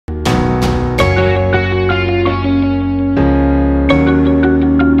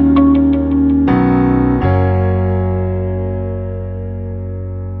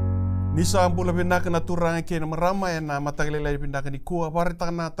sa ambula binaka na turanga kena marama ena matagalelai binaka ni kua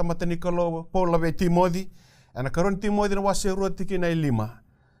warita na tamata ni Kalou pola ve Timothy ena karon Timothy na wase roti kina 5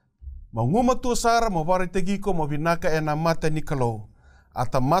 manguma tu sara mo warita giko mo binaka ena mata ni Kalou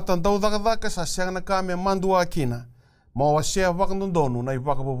ata mata ndau daka sa siang na kame mandua kina mo wase wakandondonu na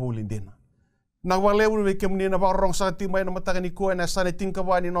ibaka bobuli dina na walewu ve kemni na warong sa timai na mataka ni kua ena sane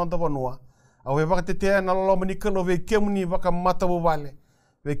tinkawani nonda vanua awe wakatetea na lolo ni Kalou ve kemni waka mata bobale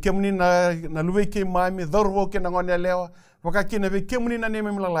ve kemni na luwe ke mami dhorwo ke na ngone lewa wakakina ve kemni na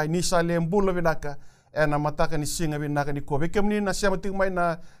neme mlalai ni sale mbula binaka ena mataka ni singa binaka ni ko ve kemni na siama tingmai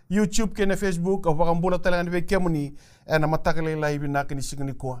na YouTube ke na Facebook o wakambula talangan ve kemni ena mataka lelai binaka ni singa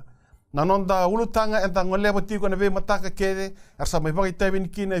ni ko na nonda ulutanga enta ngoleba tiko na ve mataka kede arsa mai waki tabi ni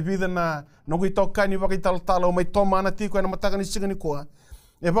kina vida na nongui tokani waki talo mai toma na tiko ena mataka ni singa ni ko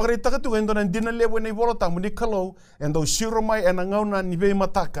e bakari takatu endo na dina lewe nei volota mo ni Kalou endo siro mai ena ngauna ni ve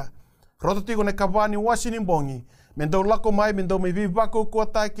mataka roto tiko na kavani wasi ni bongi mendo lako mai mendo me vi vako ko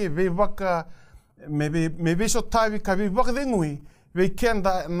take ve vaka me ve so tavi ka ve vaka de ngui ve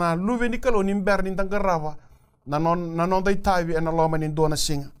kenda na luve ni Kalou ni mber ni tangarava na non dai tavi ena loma ni dona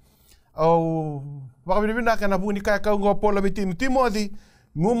singa au bakari binaka na buni ka ka ngo pola be Timothy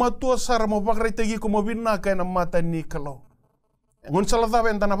nguma tua sara mo bakari tegi ko mo binaka ena mata ni Kalou ngun salada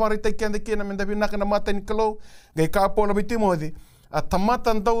ben dana bari te kende kena menda binaka na mata ni Kalou gai ka pola be Timothy a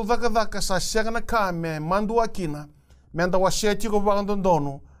tamata ndau daka sa siagana ka me mandua kina menda washe tiko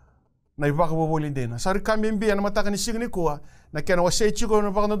bagandondonu na ibaka bobolindina sari kambi na mataka ni signi kuwa na kena washe tiko na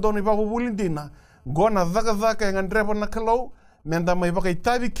bagandondonu ibaka bobolindina gona daka ngandreba na Kalou menda mai baka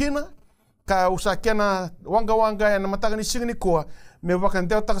itabi kina ka usa kena wanga na mataka ni signi kuwa me baka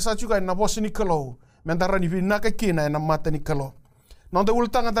ndeu takasa chuka na bosi ni Kalou menda rani binaka kina na mata ni Kalou nonda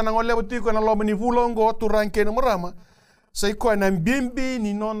ultanga tana ngole tiko na loma ni vulongo turanke na marama sai ko na mbimbi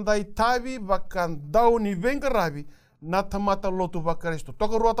ni nonda itabi bakan dau ni vengarabi na tamata lotu bakaristo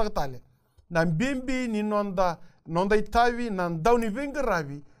toka ruata katale na mbimbi ni nonda itabi na dau ni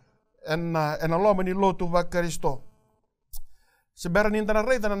vengarabi en loma ni lotu bakaristo sebera ni ndana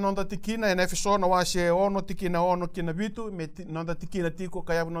rei na nonda tikina en efeso na wase ono tikina ono kina vitu me nonda tikina tiko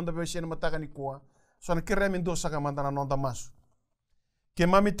kaya nonda besena mataka ni kuwa so na kiremi ndo saka mandana nonda masu ke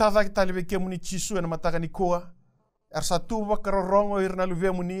mami tada kitali ve kemuni chisu ena mataka ni koa ersa tu wakarorongo irna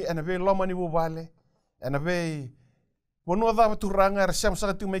luve muni ena ve loma ni bubale ena ve wonu da turanga er sam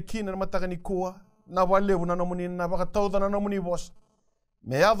saka tu mekina ena mataka ni koa na wale una no muni na baka tauda na no muni bos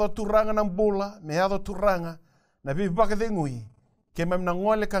me ado turanga na mbula me ado turanga na ve baka de ngui ke mami na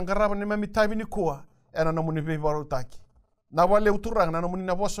ngole kangaraba ni mami tabi ni koa ena no muni ve barutaki na wale turanga na no muni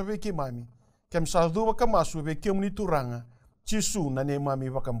na bosa ve ki mami kem sa duwa kamasu ve kemuni turanga chisu na ne mami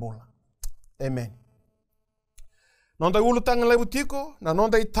wakambola. Amen. Nonda ulutanga lebu tiko, na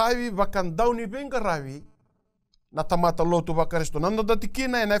nonda itavi wakandauni vengaravi, na tamata lotu wakaristo. Nonda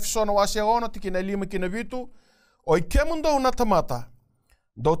tikina ena efisona wasia ono, tikina 5 kina vitu, oi kemundou na tamata,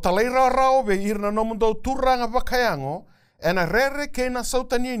 do talaira rao ve irna nomundou turanga wakayango, ena rere kena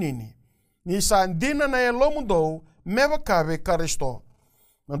sautani nini. Ni sa andina na e lomundou, me wakave karisto.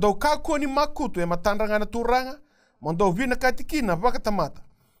 Nondou kakua ni makutu e matandanga na turanga, mondo vina katikina wakatamata.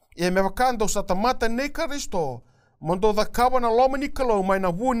 E me wakando sa tamata nei karisto, mondo da kawa na loma ni Kalou mai na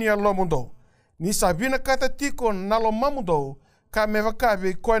wuni a lomundo. Ni sa vina kata tiko na lo mamundo, ka me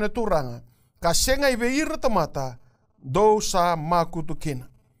wakawe koe na turanga, ka senga i ve ira tamata, do sa makutu kina.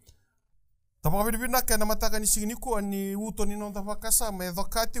 Tapaka vina ka na mataka ni signi kua ni uto ni nonda wakasama, e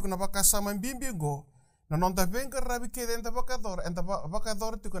dhokati kuna wakasama mbimbingo, na nonda venga rabi kede enda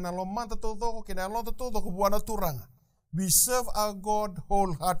vakador tiko na lo manta todo ke na londa todo ko buana turanga. We serve our God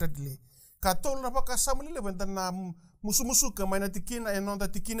wholeheartedly. Katol na vakasama lile benda na musu ka mai na tikina e nonda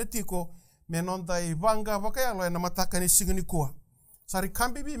tikina tiko me nonda i vanga vakayalo na mataka ni signi kua. Sari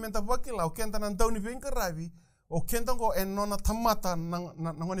kambi bi menta vakila o kenda na ndau ni venga rabi o kenda go e nona tamata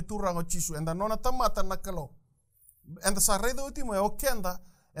na ngoni turanga chisu enda nona tamata na Kalou. Enda sa redo utimo e o kenda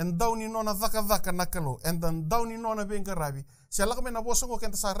en dauni nona dhaka na Kalou, en dan dauni nona venga rabi. Si alako me na bosongo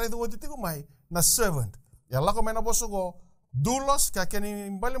kenta sa redo otitigo mai na servant. Ya alako me na bosongo dulos ka keni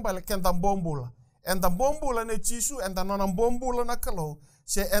mbali kenta bombula. En dan bombula ne chisu, en dan nona bombula na Kalou.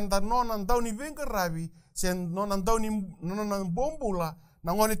 Se en dan nona dauni venga rabi, se en nona dauni nona bombula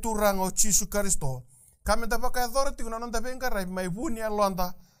na ngoni turanga o chisu karisto. Kame da baka authority kuna nona venga rabi mai vuni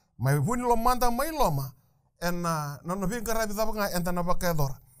alonda, mai vuni lo manda mai loma. En nona venga rabi dabanga en dan baka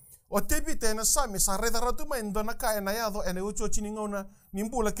adora. O tebi tena sami sa reda ratu mai ndona ka ena yado ene ucho chini ngona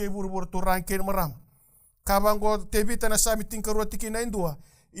nimbula ke buru turang ke maram. Kabango tebi tena sami tinkarua tiki na indua.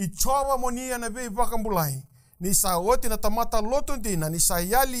 I chowa monia na vei vakambulai. Ni sa oti na tamata loto dina ni sa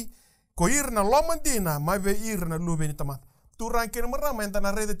yali Ko ir na lomandina mai ve ir na lube ni tamat. Turang kena marama enta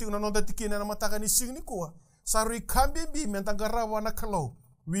na reda tiku na nonda tikina na mataka ni sing ni kua. Sarui kambi bi menta garawa na Kalou.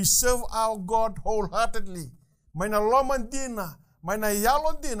 We serve our God wholeheartedly. Mai na lomandina, mai na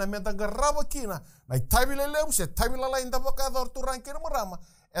yalondina menta garawa kina. Na itabile leu se tabila la inda vakador turang kena marama.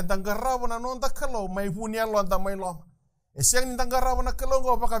 Enta garawa na nonda Kalou mai vunia londa mai loma. E siang ni garawa na Kalou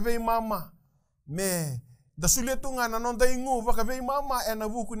ngo baka vei mama. Me da suletunga na nonda ingu baka vei mama e na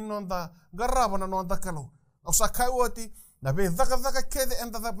vuku ni nonda garawa na nonda Kalou. Au sa kaiwati na vei dhaka kede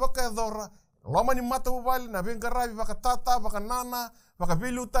enta da baka dhora. Loma ni mata bubali na vei garabi baka tata baka nana baka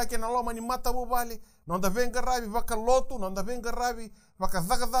vei utake na loma ni mata bubali. Nonda vei garabi baka lotu nonda vei garabi baka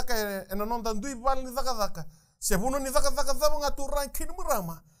dhaka e na nonda ndui bali ni dhaka. Se vuno ni dhaka nga turang kini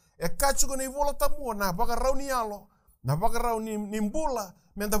murama. E kachuko ni vola tamua na baka rauni alo. Na baka rauni ni mbula.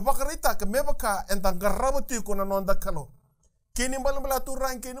 Menda baka reitaka mebaka enta garabo tiko na nonda Kalou. Kini mbala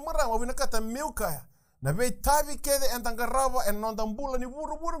turang kini murama wina kata miukaya. Na vei tavi kede enta garabo en nonda mbula ni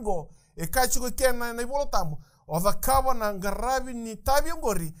buru ngo. E kachuko kena na vola tamu. O da kawa na garabi ni tavi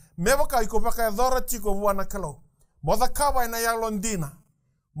ngori. Mebaka iko baka dhora tiko wana Kalou. Moda kawa ena yalo ndina.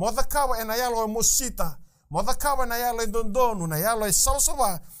 Moda kawa ena yalo mosita. Moda kawa ena yalo dondonu na yalo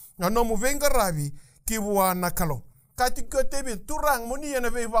salsawa. Na nomu venga rabi ki wana Kalou. Kati tebi turang moni na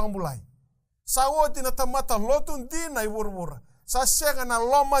vei mulai. Sa woti na tamata lotun dina i wurwura. Sa sega na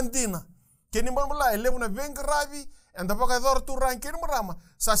loman dina. Kini mulai lebu na venga rabi. Enda baka dhora turang kini marama.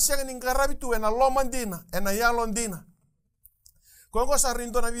 Sa sega ni ngarabi tu ena loman dina. Ena yalon dina. Kongo sa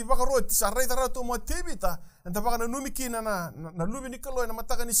rindo na vi baka roti. Sa reita ratu mo tebi ta. Enda baka na numikina na lubi ni Kalou ena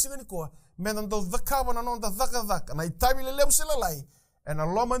mataka ni singa ni kua. Mena ndo dhakawa na nonda dhaka. Na itabi le lebu silalai. Ena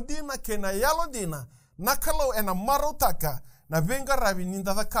loman dina kena yalon dina. Na Kalou ena marotaka na venga rabi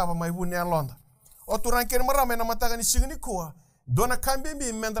ninda dhakawa mai vune alonda. O turang kena marama ena mataka ni singa ni kua. Dona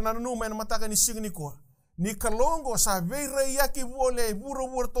kambimbi menda na numa ena mataka ni singa ni kua. Ni Kalou ngo sa veira yaki vole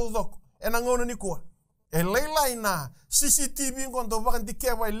buru to doko. Ena ngono ni kua. E leilai na CCTV ngondo bakan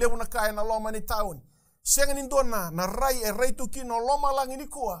dikewa i lewu na kaya na loma ni taun. Senga ni dona na rai e rai tuki no loma langi ni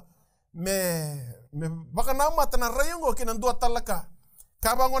kua. Me baka namata na rai ngo kina ndua talaka.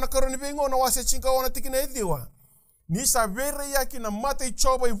 Kaba ngona karoni vengo na wase chinka ona tikina ediwa. Ni sa veira yaki na mata i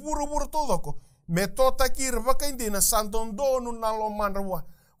choba i buru to doko. Me tota kir baka indi na santondonu na loma nrawa.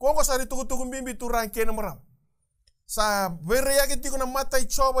 Kongo sa ritukutuku mbimbi turang kena maram. Sa vere yake tiko na mata i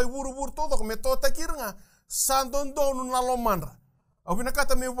choba i wuru todo ko me tota kirnga santondonu na lomandra. Au vina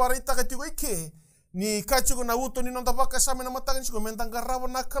kata me warita ka tiko ike ni kachuko na uto ni nonda baka same na mata kan chiko mentanga rawa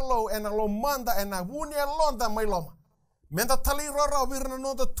na Kalou ena lomanda ena wuni londa mai loma. Menta tali rara virna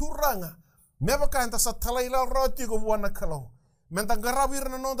nonda turanga. Meba ka enta sa tali rara tiko wana Kalou. Mentanga rawa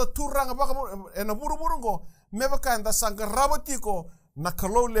virna nonda turanga baka ena buru ngo. Meba ka enta sa rawa tiko na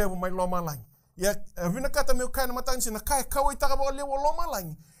Kalou lewo mai loma langi. Ya vina kata me kai na matansi na kai kawai taka baka lewo loma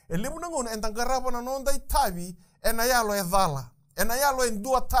langi. E lewo na ngona entanga rawa na nonda itavi ena yalo e dhala. Ena yalo e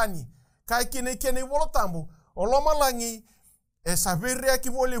ndua tani. Kai kine i wolo tambu. O loma langi e sa verea ki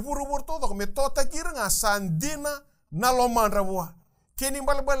wole buru todo. Me tota kiranga sandina na loma nravua. Keni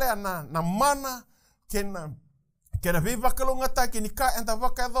bale na mana. Kena viva Kalou ngata kini ka enta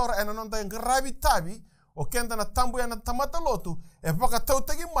vaka dhora ena nonda ngarabi tavi. O kenda na tambu ya na tamata lotu. E vaka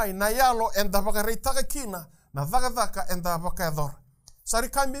tautagi mai na yalo enda vaka reitaka kina. Na dhaka enda vaka dhora. Sari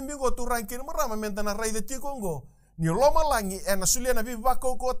kambimbigo tu rangkini marama menta na raide tiko ngo. Ni loma langi ena sulia na vi vaka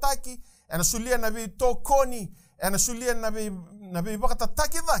ukotaki. Ena sulia na vi tokoni. Ena sulia na vi vaka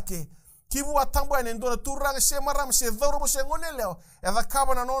tataki dhake. Kivu wa tambu ena ndona tu ranga se marama se dhorobo se ngone leo. Eda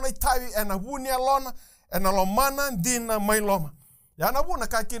kaba na nona itavi ena wuni alona. Ena lomana dina mai loma. Ya na wuna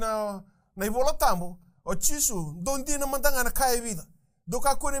kakina na ivola tambu. O chisu, don dina mandanga na kaya vida.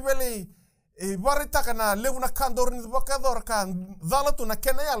 Doka kuni bele waritaka na lewu na kandor ni wakador ka dhalatu na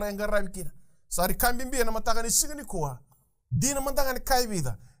kena yalo enga rabikina. Sari kambimbi na mataka ni singa ni kuwa. Dina mandanga na kaya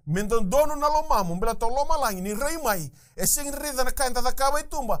vida. Mendon donu na lomamu mbela to loma langi ni reimai. E singi rida na kaya ntataka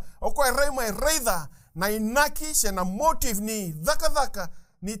itumba. O kwa reimai reida na inaki se na motive ni dhaka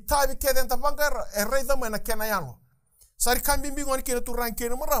ni tabi kede ntapanga e reida mai na kena yalo. Sari kambimbi ngoni kina turang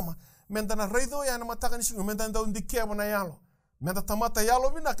kena marama. Menta na reido ya na mataka ni singo menta ndau ndikewa na yalo. Menta tamata yalo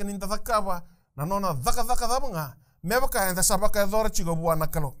vina ka ninda dhakava na nona dhaka dhabanga. Mebaka enta sabaka dhora chigo bua na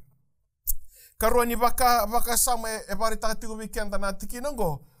Kalou. Karua ni baka sama e bari takatigo wikenda na tiki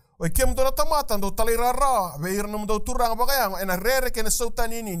nango. O ikem dona tamata ndo talirara. Veir na mdo turanga baka yango. Ena rere kene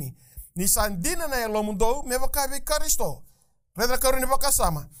sautani nini. Ni sandina na yalo mdo mebaka vikaristo. Redra karua ni baka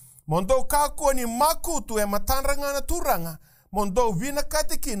sama. Mondo kako ni makutu e matanranga na turanga. Mondo vina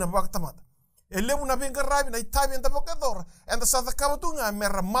katikina baka tamata. e levu na venga rabi na itabi enda vakadora enda sadakava tunga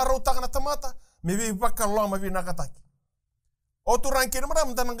mera maro taka na tamata me vi vakaloma vi nakataki o tu rankin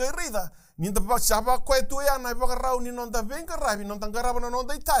maram tananga rida ninda bak saba koe tu ya na vakarau ni nonda venga rabi nonda garaba na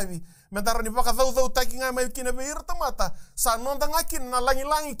nonda itabi me dara ni vakadau taki nga mai kina veir tamata sa nonda ngakin na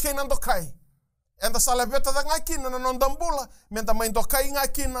langi kena ndokai enda salabeta da ngakin na nonda mbula me da mai ndokai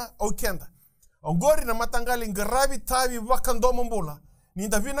ngakina o kenda Ongori na matangali ngarabi tabi wakandoma mbula.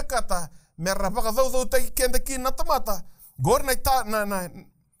 Ninda vina kata mera vakadau taki kenda ki na tamata. Gori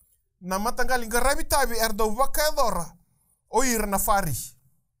na matangali ngarabi tabi erdo wakadora. Oir na faris.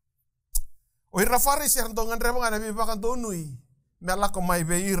 Oir na faris erdo ngandreba na vi vakando nui. Melako mai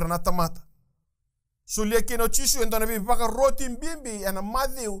be ir na tamata. Sulia kino chisu endo na vi vakaroti mbimbi ena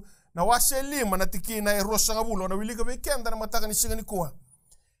madhiu na wase lima na tiki na erosa ngabulo na wilika be kenda na mataka ni singa ni kuwa.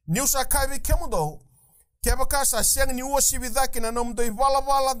 Niusa kavi kemudo keba kasa siang ni uosi vidaki na nomdo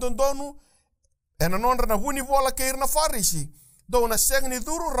ivala dondonu ena nondra na huni vola keir na farisi do na siang ni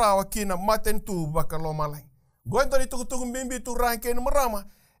duru rawa kina maten tu bakaloma lai goendo ni tukutuku mbimbi tu ranke ni marama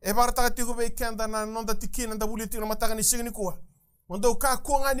e barata tiku be kenda na nonda tikina da buliti na mataka ni singa ni kuwa mondo ka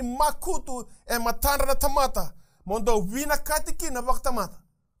kuanga ni makutu e matandra na tamata mondo vina katikina baktamata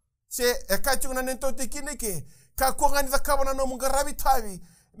se e kachu na nento tikine ke ka kuanga ni zakaba na nomu ngarabi tabi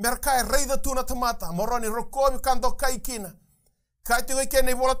merkai reida tuna tamata moroni rokobi kando kai kina kai tiwe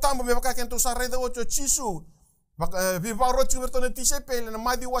kene bola tambo me baka kento sa reida ocho chisu viva rochi bertone tise pele na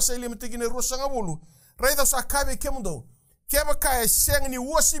madi waseli mtikine rusanga bulu reida sa kabe kemundo keba kai seng ni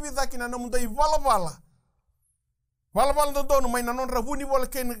wosi bidaki na namundo i vala do dono mai na non rabuni bola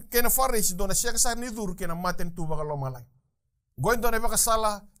kena farisi dona seng sa ni dur kena maten tu baka lomalai goindo ne baka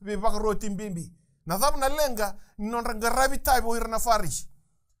sala viva roti mbimbi na dab na lenga ni non ngarabi tai bo irna farisi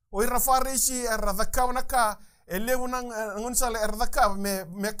o ira farisi era dakau naka elevu nang ngunsale era dakau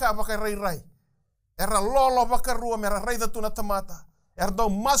me ka baka rai era lolo baka rua mera rai da tuna tamata erdo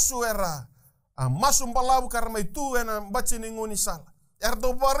masu era masu mbalabu karma itu ena bachi ni nguni sala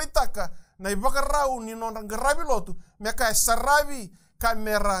erdo baritaka na baka rau ni non ngarabi lotu me ka sarabi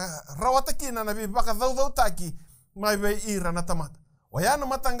kamera rawatakina na baka dau taki mai be ira na tamata wayana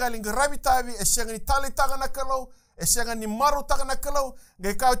matangali ngarabi tabi esengi tali taka na kalau esenga ni maru taka na kalau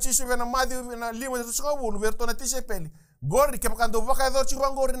ngai kau chisu bena madi na lima tu sangabulu berto na tise peli gori ke pakando baka do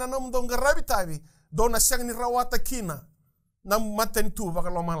chirangori na nom do ngarabi tabi do na seng ni rawata kina na maten tu baka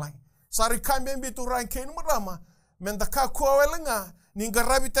lo malai sari kambe mbitu ranke ni marama menda ka kowelenga ni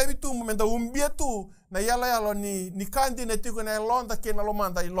ngarabi tabi tu menda umbia tu na yala ni kandi na tiku na londa kina lo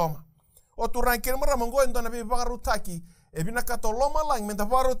manda iloma o tu ranke ni marama ngoendo na bi baka rutaki e bina kato loma lang menda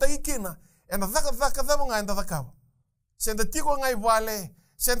baro taikina ena zaka zabanga enda zakaba senda tiko ngai vale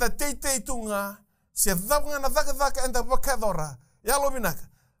senda tei tunga se zabanga na zaka enda bakadora yalo binaka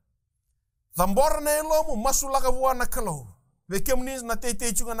zambora na elomu masulaka buana kalau vekemnis na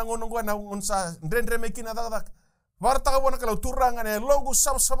tei tunga na ngono na unsa ndrendre mekina zaka varta buana kalau turanga na longu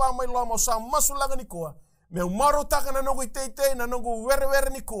sab mai lomo sa masulaka ni koa me maro taka na nongo tei na nongo were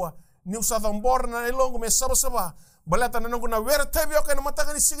ni koa ni usa zambora na elongu me saba balata na nongo na were tabi oka na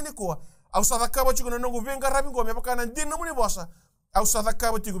mataka ni signi koa au sa dakaba chuko na nongo venga rabi ngo me baka na dinu muni bosa au sa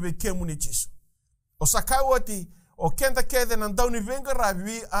dakaba chuko be kemuni chiso o sakawati o kenda kede na dauni venga rabi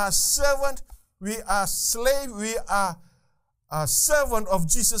we are servant we are slave we are a servant of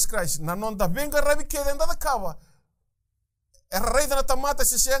Jesus Christ na nonda venga rabi kede nda dakaba reida na tamata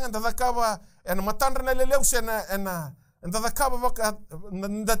sisenga nda dakaba en matandra na leleu sena nda dakaba baka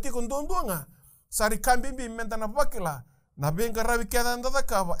ndati kondondoanga sari kambimbi menda na bakila na venga rabi keda nda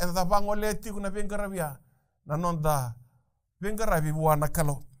dakaba en da bangoleti kuna venga rabia na nonda venga rabi buana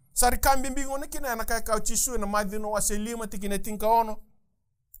kalo sari kambimbi ngone kina na kai chisu na madino waselima tikine tinka ono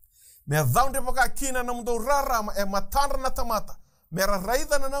me daunde baka kina na mdo rarama e matandra na tamata mera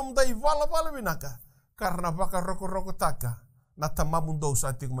raida na namda ivala binaka karena baka roko taka na tamamundo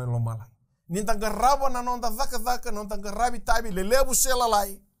sa tik mai lomala ninta garaba na nonda zaka nonda garabi tabi lelebu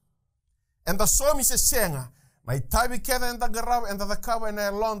selalai enda somi se senga mai tabi keda enda garaba enda dakaba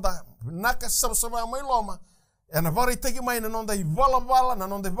ena londa naka sabsaba mai loma ena vari teki mai na nonda ivala na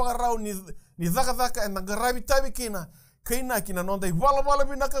nonda baka rau ni zaka enda garabi tabi kina nonda ivala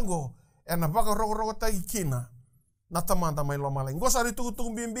binaka ngo ena baka roko tagi kina na tamanda mai loma ngo sari tuku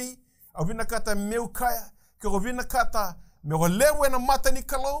bimbi au binakata meu kaya ke binakata me go lewe na mata ni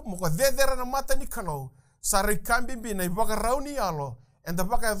kalau mo go dedera na mata ni kalau sari kambimbi na baka rauni alo enda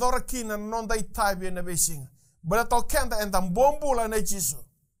baka dora kina nonda itabi na besinga bala to kenda enda bombula na chisu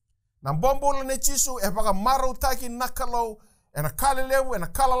na bombula na chisu e baka maru taki na kalau ena kale lewe ena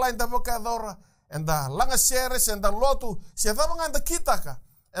kala line da baka dora enda langa seres enda lotu se daba nganda kitaka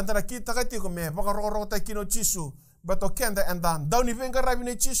Enda kita katiko me bakaroro ta kino chisu. But okenda and dan downi venga rabi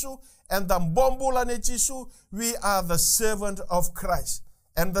ne chisu and dan bombula ne chisu. We are the servant of Christ.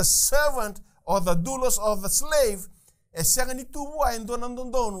 And the servant or the doulos of the slave e senga ni tuwa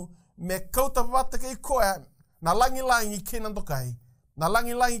indonandondonu me kauta vata ke koya na langi kenandokai. Na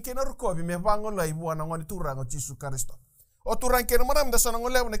langi kenarukobi me vangola ibua na ngoni turanga chisu Kristo. O turang kena maram da sana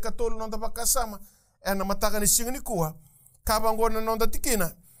ngolewa ne katolu nonda bakasama ena mataka ni singa ni kuwa kabangona nonda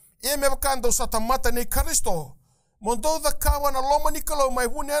tikina. E me bakando sa tamata ni Kristo. Mondo da kawa na loma ni Kalou mai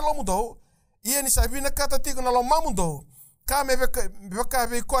hune lomudo. Ie ni sabina kata tiko na loma mundo. Ka me beka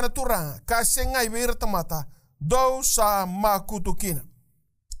ve kona turanga. Ka sengai ve ira tamata. Do sa makutu kina.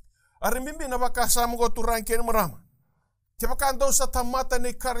 Arimbimbi na baka samugo turang kena marama. Te bakando sa tamata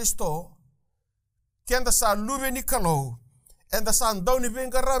ni Kristo. Kenda sa lube ni Kalou. Enda sa andau ni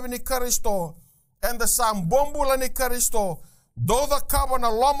venga rabi ni Kristo. Enda sa bombula ni Kristo. Do da kawa na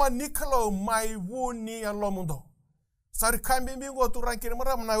loma ni Kalou mai hune lomundo. Sari kambi mbingo turang kena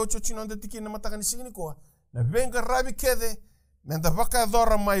marama na ocho chino nda tiki na mataka ni singini koa. Na venga rabi kede. Menda baka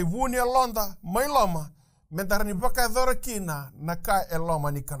dhora mai vuni alonda mai loma. Menda rani baka dhora kina na ka e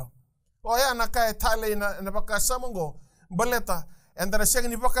loma ni Kalou. O ya na ka e tale na baka samango. Baleta. Enda na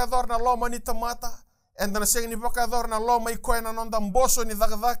singini baka dhora na loma ni tamata. Enda na singini baka dhora na loma i koe na nonda mboso ni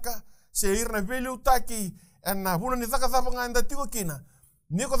dhaka. Se irna veli utaki. Ena huna ni dhaka nga enda tiko kina.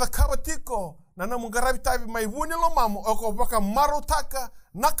 Niko da kawa tiko. Na namu garabi tabi mai vuni lo mamu oko baka maru taka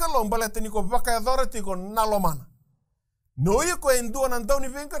na Kalou baleta niko baka dhora tiko na lomana. No you ko endua na ndau ni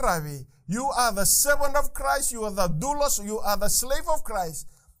venga rabi. You are the servant of Christ, you are the doulos, you are the slave of Christ.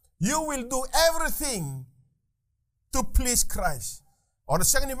 You will do everything to please Christ. Ora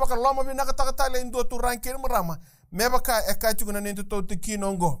sanga ni baka loma vi nakataka tala endua tu rankiri marama. Me baka eka chuku na nentu tau te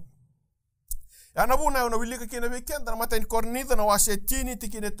kinongo. Ana buna una wilika kina weekend na mata ni kornita na wase tini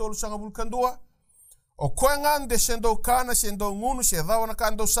tikine tolu sanga bulkandua. O koengande sendo kana sendo ngunu se dawa na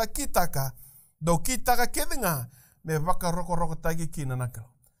kando sakitaka. Do kitaka kedinga me baka roko tagi kina na Kalou.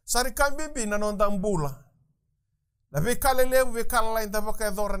 Sari kambibi na nonda mbula. Na ve kale levu ve kala lain da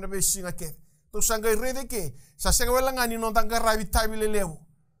baka dhora na ve singa ke. Tu sanga irede ke. Sa senga welanga ni nonda ngarabi tabi le levu.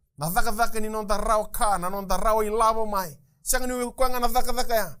 Na dhaka ni nonda rawa ka na nonda rawa ilabo mai. Sanga ni kuanga na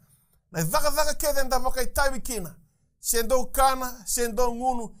dhaka ya. Na dhaka kede nda baka tabi kina. Sendo kana, sendo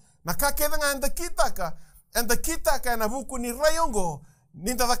ngunu. Na ka kede nga enda kitaka na buku ni rayongo.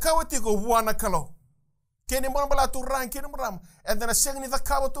 Ninda dhakawa tiko buana Kalou. Keni mbala turang keni mram. Enda na sengi ni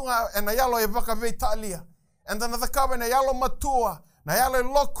dhakawa tunga ena yalo e baka vei talia. Enda na dhakawa ena yalo matua. Na yalo e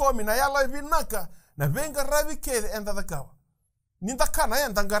lokomi. Na yalo e vinaka. Na venga rabi kede enda dhakawa. Ninda kana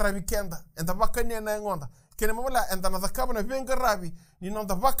enda nga rabi kenda. Enda baka ni ena ngonda. Keni mbala enda na dhakawa na venga rabi.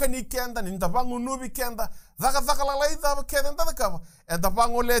 Ninda baka ni kenda. Ninda bangu nubi kenda. Dhaka lalai dhaba kede enda dhakawa. Enda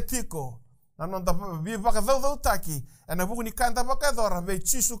bangu le tiko. Na nonda vi baka dhau taki. Ena buku ni kanda baka dhora vei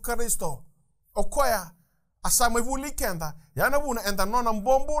chisu Kristo. Okoya. Asama vuli kenda. Yana buna enda nona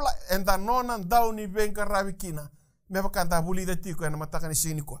mbombula. Enda nona ndau ni venga rabi kina. Me baka enda vuli de tiko ena mataka ni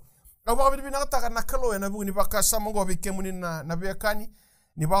sini kwa. Na baka bibi nakataka na Kalou ena buku ni baka samongo bikemu ni na beakani.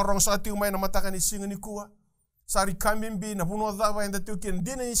 Ni baka rong sa tiu mai na mataka ni singa ni kuwa. Sari kambimbi na buno dhava enda tiu kina.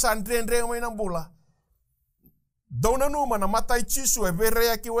 Dina ni sandrendre mai na mbula. Dona numa na matai chisu e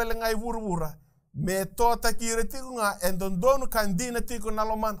verea ki wele ngai vurvura. Me tota ki retiku nga endondonu kandina tiko na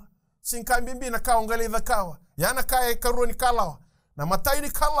lomana. Sin kambimbi na kawa ngali dhakawa. Yana kaya karua ni kalawa. Na matai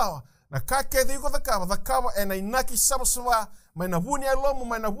ni kalawa. Na kake dhiko dhakawa ena inaki sabasava. Maina vuni ya lomu,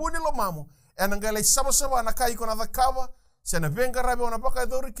 maina vuni lomamu. Ena ngali sabasava na kaya iko na dhakawa. Sena venga rabi wana baka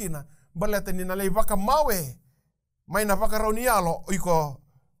dhorikina. Baleta ni nalei baka mawe. Maina baka rauni yalo iko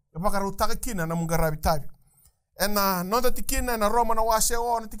baka rautaka kina na munga rabi tabi. Ena nonda tikina na Roma na wase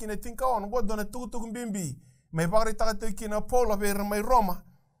ona tikina tinka ona. Bodo na tukutuku mbimbi. Mai bakari taka tikina pola vera mai Roma.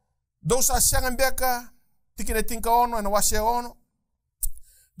 Dosa siangan beka tikina tinka ono na wase ono.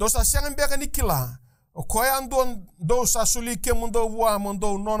 Dosa siangan beka nikila. O koya andon dosa sulike mundo vua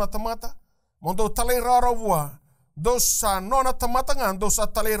mundo nona tamata. Mundo talei rara vua. Dosa nona tamata ngan dosa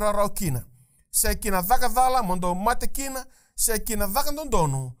talei rara kina. Se kina dhaka dhala mundo mate kina. Se kina dhaka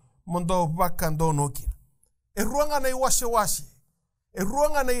ndondonu mundo baka ndono kina. E ruanga na wase. E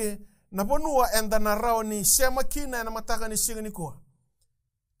ruanga na bonua enda na rao ni sema kina na mataka ni singa ni kuwa.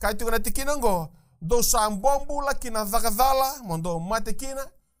 Kaitu kana tikina ngo, dosa mbombu la kina dhakadhala, mondo mate kina.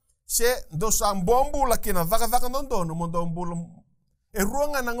 Se dosa mbombu la kina dhakadhaka nondono, mondo mbulu. E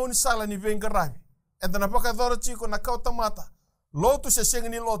ruanga na ngoni sala ni venga rabi. Enda na baka dhora chiko na kauta mata. Lotu se senga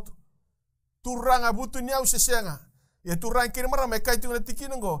ni lotu. Turanga butu niau se senga. Ya turanga kini marama kaitu kana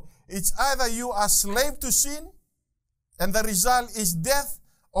tikina ngo. It's either you are slave to sin and the result is death,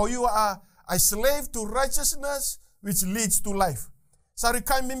 or you are a slave to righteousness which leads to life. Sari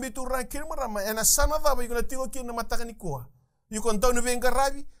kai mimbi tu ran kini marama ena sana daba yukona tingo kini mataka ni kua. Yukon dau ni venga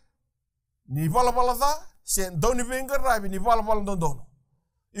rabi ni vala da se dau ni venga rabi ni vala dondono.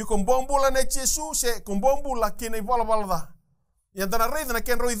 Yukon bombula na Yesu se kon bombula kini vala da. Yandana reida na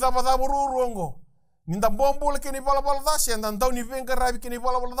ken roi daba ruongo. Ninda bombula kini vala da se andan dau ni venga rabi kini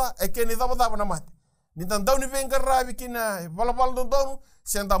vala da e kini daba na mate. Ninda dau ni venga rabi kini vala dondono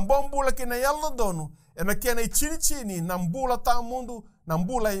se andan bombula kini yal dondono. Ena kena chini nambula ta mundu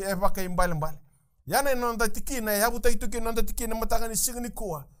nambula e vaka imbale. Yana nonda tikina ya buta itu nonda tikina matangani signi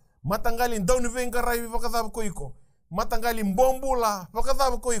kuwa. Matangali ndoni venga rai vaka koiko. Matangali mbombula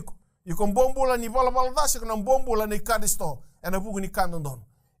vaka koiko. Iko mbombula ni vala dasi kuna mbombula ni kadisto. Ena bugu ni kandondon.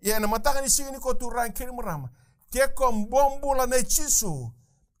 Ya ena matangani signi ko tu ran kiri murama. Keko mbombula na chisu.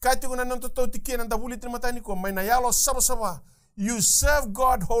 Kati kuna nonto tikina ndabuli matani ko maina yalo saba. You serve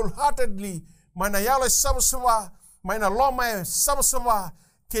God wholeheartedly. Maina yalo saba, maina loma saba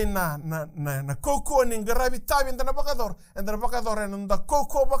ke na koko ni ngarabi tabi ndana bakador enda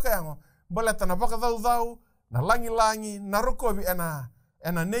koko bakayango balata na bakadau na langi na rokobi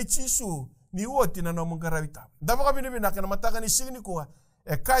ena nechisu ni woti na nomu ngarabi tabi ndabaka bina kana mataka ni signi kuwa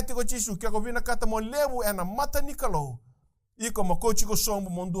e kaiti ko chisu ke ko bina kata mo lebu ena mata ni Kalou iko makochi ko sombu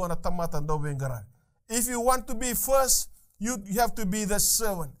mondu ana tamata ndobe ngarabi. If you want to be first, you have to be the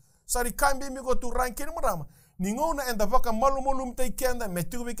servant. Sari kambi mi go tu rankini marama. Ningona enda vaka malumolum te kenda me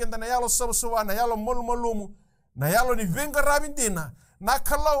tubi kenda na yalo sabasawa na yalo malumolumu na yalo ni venga rabindina na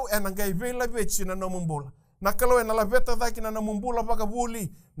Kalou ena ngai vela vechi na nomumbula. Na Kalou ena la veta dhaki na nomumbula vaka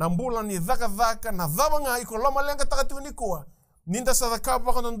buli na mbula ni dhaka na dhabanga iko loma lenga takatu ni kuwa. Ninda sadaka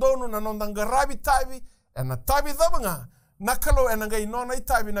vaka nondono na nondanga rabi tabi ena tabi dhabanga na Kalou ena ngai nona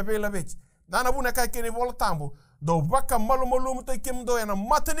itabi na vela vechi. Na nabuna kai keni vola tambo. Do vaka malumolumu te kemdo ena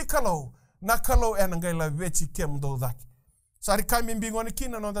mata ni Kalou. Na Kalou ena ngai la vechi kemdo dhaki. Sari kami mbingoni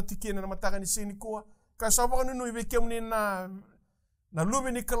kina nonda tikina na mataka ni sini kuwa. Ka sabaka nunu ibe kemni na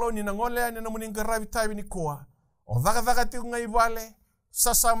lubi ni Kalou ni na ngolea ni na muninga rabi tabi ni kuwa. O dhaka tiku ngai vale.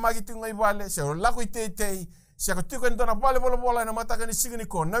 Sasa magi tiku ngai vale. Se o lako itei. Se ako tiku endo na vale bola na mataka ni sini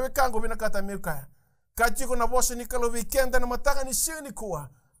kuwa. Nawe kango bina kata miukaya. Kachiko na bosa ni Kalou vikenda na mataka ni sini kuwa.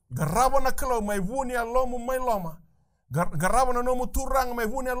 Garabo na Kalou mai vuni alomu mai loma. Garabo na nomu turang mai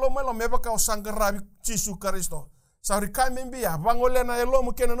vuni alomu mai loma. Meba kau sangga rabi Yesu Kristo. Sauri kami mbia. Vangole na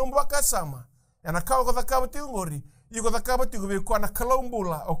elomu kena nomu baka sama. Ena kau kata kaba tiku ngori. Iko kata kaba tiku viko na Kalou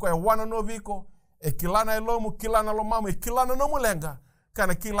mbula. Oko e wana no viko. E kilana elomu, kilana lomamu, e kilana nomu lenga.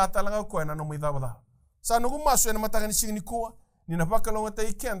 Kana kilata langa oko ena nomu idhabada. Sa nugu masu ena mataka ni sigi ni kuwa. Nina baka longa ta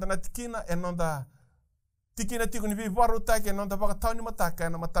ikenda na tikina enonda. Tikina tiku ni vivaru take enonda baka tau ni mataka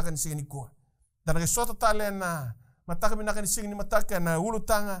ena mataka ni sigi ni kuwa. Dana ke sota tale ena mataka minaka ni sigi ni mataka ena ulu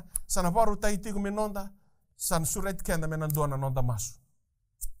tanga. Sana varu ta itiku menonda. Sana suret kenda menandona nonda masu.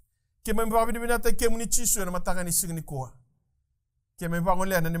 Kema mbaga binibinata kemu ni chisu ena mataka ni sigi ni kuwa. Kema mbaga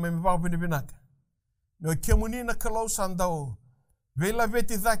lena ni mbaga binibinaka. No kemu ni na Kalou sandao. Vela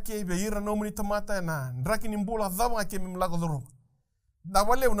veti dhake ve ira nomu ni tamata ena ndraki ni mbula dhama kemi mlago dhuru. Na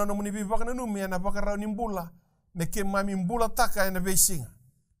wale una nomu ni bibaka na numi ena baka rao ni mbula. Me kemu mami mbula taka ena ve singa.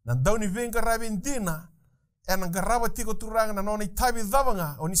 Na ndau ni venga rabi ndina. Ena garaba tiko turanga na nona itabi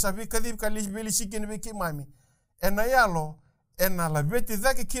dhabanga. Oni sabi kadib ka veli siki ni veki mami. Ena yalo ena la veti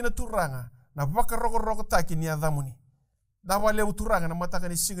dhake kina turanga. Na baka roko taki ni adhamuni. Na wale uturanga na mataka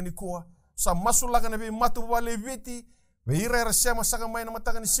ni singa ni kuwa. Sa masulaka na be matu wale veti. Ve ira era sema saka mai na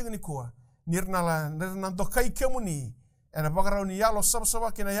mataka ni singa ni kuwa. Nirna dokai kemu ni. Ena baka rao ni yalo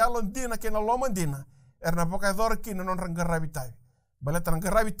sabasaba kena yalo ndina kena loma ndina. Erna baka dhora kina non rangarabi tabi. Baleta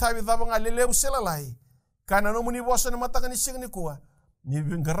rangarabi tabi dhabanga leleu selalai. Kana nomu ni bosa na mataka ni singa ni kuwa. Ni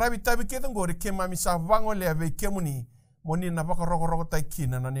ngarabi tabi keta ngori ke mami sa vango lea ve kemu ni. Moni na baka roko tai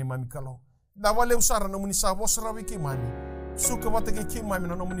kina na ne mami Kalou. Da wale usara nomu ni sa bosa rabi ki mami. Suka bata ke ki mami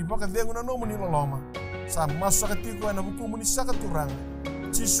na nomu ni baka dengu na nomu ni loloma. Sa masu saka tiku ena buku muni saka turanga.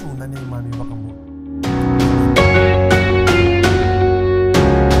 Chisu na ne mami baka mo.